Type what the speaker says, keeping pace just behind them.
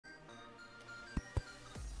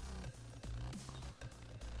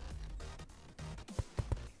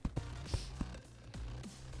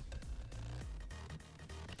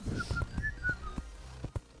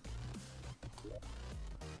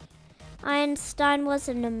Einstein was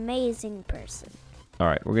an amazing person. All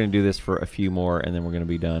right, we're going to do this for a few more, and then we're going to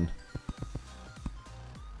be done.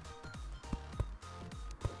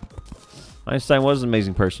 Einstein was an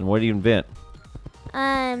amazing person. What did he invent?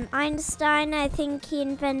 Einstein, I think he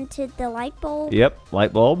invented the light bulb. Yep,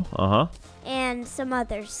 light bulb. Uh-huh. And some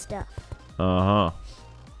other stuff. Uh-huh.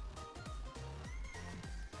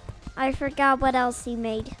 I forgot what else he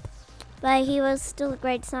made. But he was still a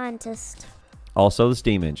great scientist. Also the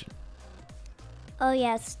steam engine. Oh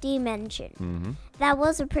yeah, steam engine. Mm-hmm. That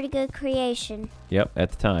was a pretty good creation. Yep,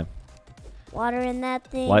 at the time. Water in that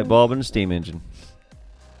thing. Light bulb and a steam engine.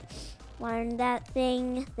 Water in that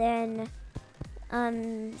thing, then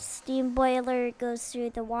steam boiler goes through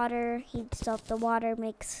the water, heats up the water,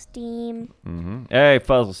 makes steam. Mm-hmm. Hey,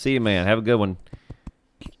 Fuzzle, see you, man. Have a good one.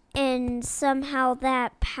 And somehow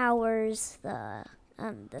that powers the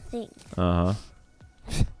thing. Uh-huh.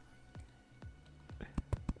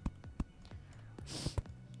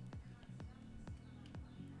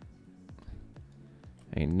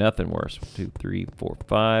 Ain't nothing worse. 1, 2, 3, 4,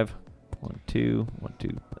 5. 1, 2, 1,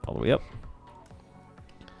 2, all the way up.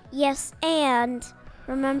 Yes, and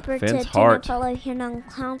remember Finn's to heart. follow here on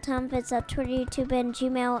ClownTime, visit up Twitter, YouTube, and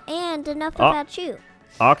Gmail. And enough about you.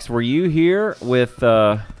 Ox, were you here with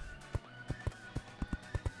were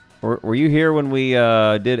you here when we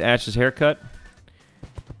did Ash's haircut?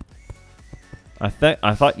 I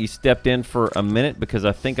thought you stepped in for a minute because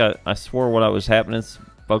I think I swore what was happening.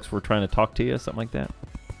 Folks were trying to talk to you, something like that.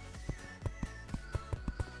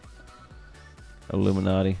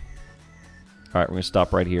 Illuminati. All right, we're gonna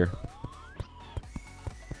stop right here.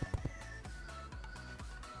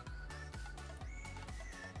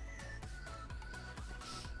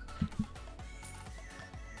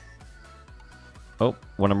 Oh,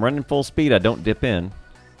 when I'm running full speed, I don't dip in.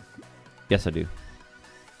 Yes, I do.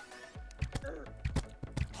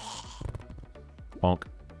 Bonk.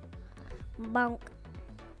 Bonk.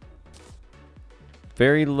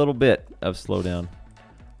 Very little bit of slowdown.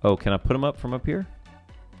 Oh, can I put them up from up here?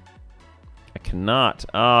 I cannot.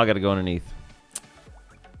 Oh, I gotta go underneath.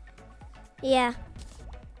 Yeah.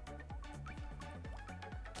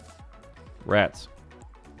 Rats.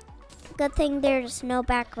 Good thing there's no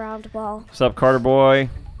background wall. What's up, Carter boy?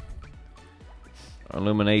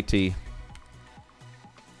 Illuminati.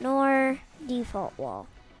 Nor default wall.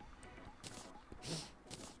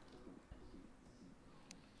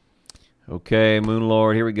 Okay, Moon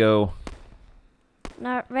Lord, here we go.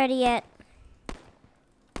 Not ready yet.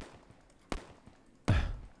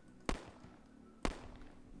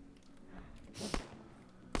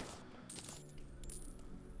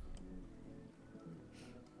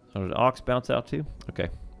 Oh, did Ox bounce out too? Okay.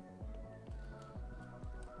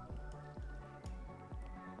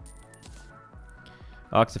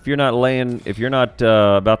 Ox, if you're not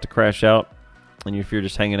about to crash out, and if you're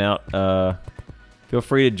just hanging out, feel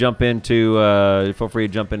free to jump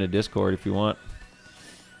into Discord if you want.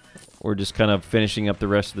 We're just kind of finishing up the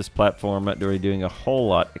rest of this platform. Not really doing a whole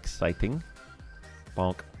lot exciting.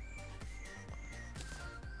 Bonk.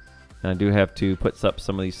 And I do have to put up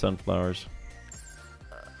some of these sunflowers.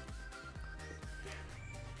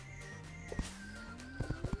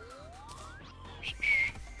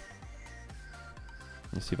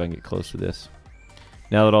 Let's see if I can get close to this.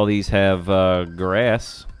 Now that all these have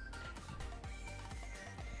grass.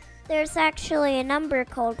 There's actually a number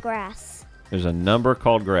called grass. There's a number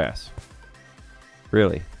called grass.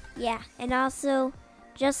 Really? Yeah, and also,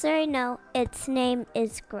 just so you know, its name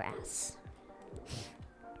is grass.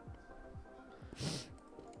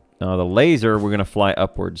 Now the laser, we're going to fly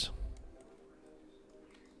upwards.